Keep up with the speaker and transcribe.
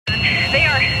They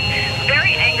are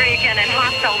very angry again and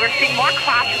hostile. We're seeing more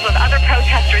clashes with other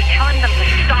protesters telling them to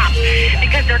stop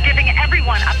because they're giving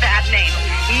everyone a bad name.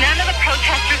 None of the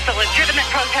protesters, the legitimate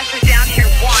protesters down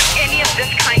here, want any of this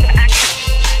kind of action.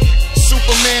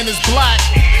 Superman is black.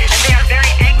 And they are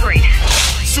very angry.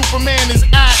 Superman is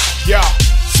yeah.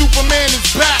 Superman is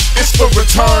back. It's the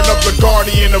return of the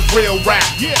guardian of real rap.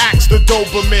 Axe the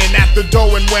Doberman at the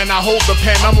door, and when I hold the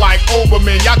pen, I'm like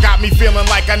Oberman. Y'all got me feeling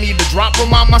like I need to drop from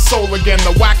out my soul again.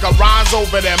 The whack I rise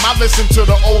over them. I listen to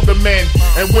the older men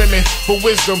and women for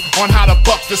wisdom on how to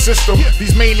buck the system.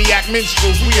 These maniac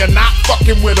minstrels, we are not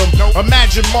fucking with them.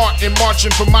 Imagine Martin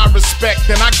marching for my respect,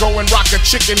 then I go and rock a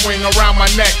chicken wing around my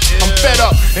neck. I'm fed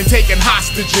up and taking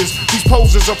hostages. These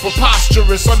poses are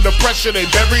preposterous. Under pressure, they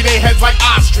bury their heads like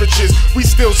ostriches. We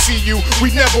still see you,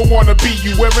 we never wanna be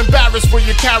you. We're embarrassed for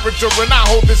your character, and I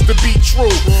hold this to be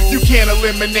true. You can't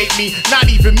eliminate me, not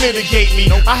even mitigate me.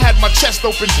 I had my chest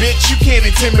open, bitch, you can't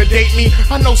intimidate me.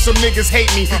 I know some niggas hate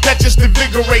me, that just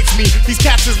invigorates me. These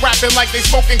cats is rapping like they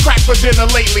smoking crack for dinner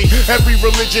lately. Every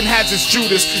religion has its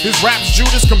Judas. Is rap's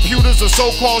Judas? Computers are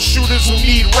so-called shooters who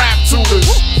need rap tutors.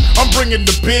 I'm bringing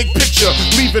the big picture,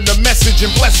 leaving the message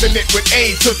and blessing it with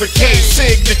A to the K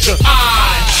signature.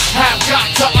 I have got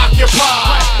to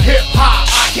occupy hip-hop.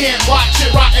 I can't watch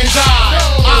it rot and die.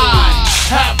 I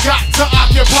have got to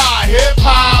occupy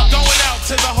hip-hop. Going out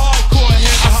to the hardcore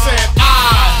hip-hop. I said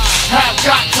I have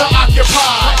got to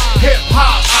occupy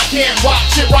hip-hop. I can't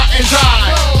watch it rot and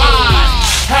die. I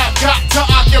have got to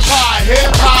occupy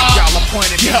hip-hop. Y'all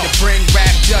appointed me to bring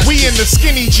rap justice. We in the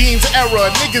skinny jeans era,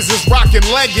 niggas is rocking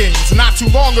leggings. Not too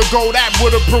long ago that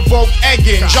would've provoked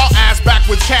eggings. Y'all ass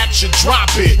backwards cats should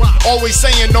drop it. Always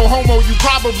saying no homo, you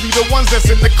probably the ones that's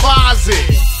in the closet.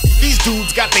 These dudes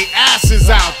got their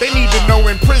asses out. They need to know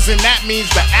in prison that means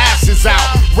the ass is out.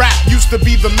 Rap used to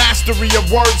be the mastery of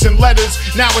words and letters.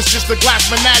 Now it's just a glass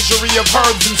menagerie of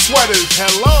herbs and sweaters.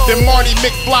 Hello. Then Marty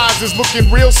McFlies is looking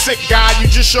real sick, guy. You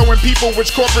just showing people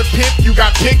which corporate pimp you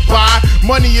got picked by.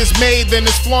 Money is made, then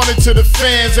it's flaunted to the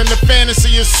fans, and the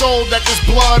fantasy is sold that there's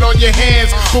blood on your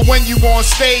hands. But when you on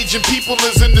stage and people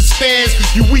is in the stands,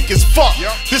 you weak as fuck.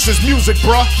 This is music,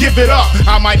 bruh. Give it up.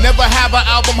 I might never have an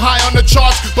album high on the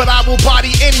charts, but I will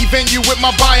body any venue with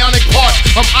my bionic parts.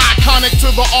 I'm iconic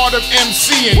to the art of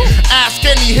MCing. Ask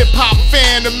any hip-hop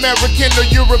fan, American or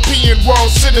European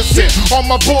world citizen. On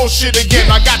my bullshit again,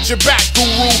 I got your back,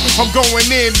 guru. I'm going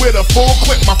in with a full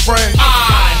clip, my friend.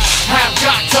 I have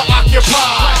got to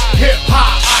occupy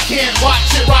hip-hop. I can't watch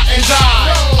it rot and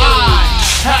die. I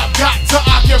have got to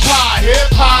occupy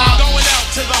hip-hop. Going out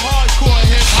to the hardcore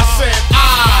hip-hop. I said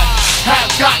I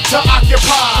have got to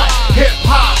occupy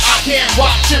hip-hop. I can't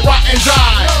watch it rot and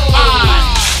die. I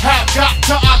have got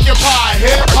to occupy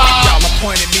hip-hop. Y'all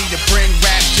appointed me to bring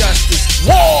rap justice.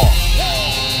 War,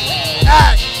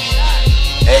 act,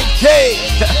 AK.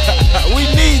 We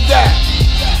need that.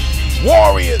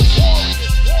 Warriors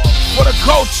for the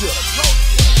culture.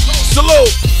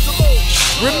 Salute.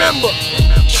 Remember,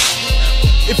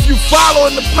 if you follow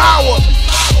in the power,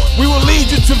 we will lead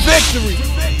you to victory.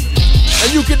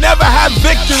 And you can never have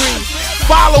victory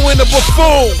following a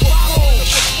buffoon.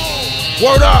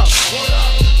 Word up.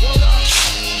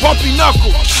 Bumpy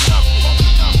knuckles.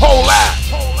 Whole ass.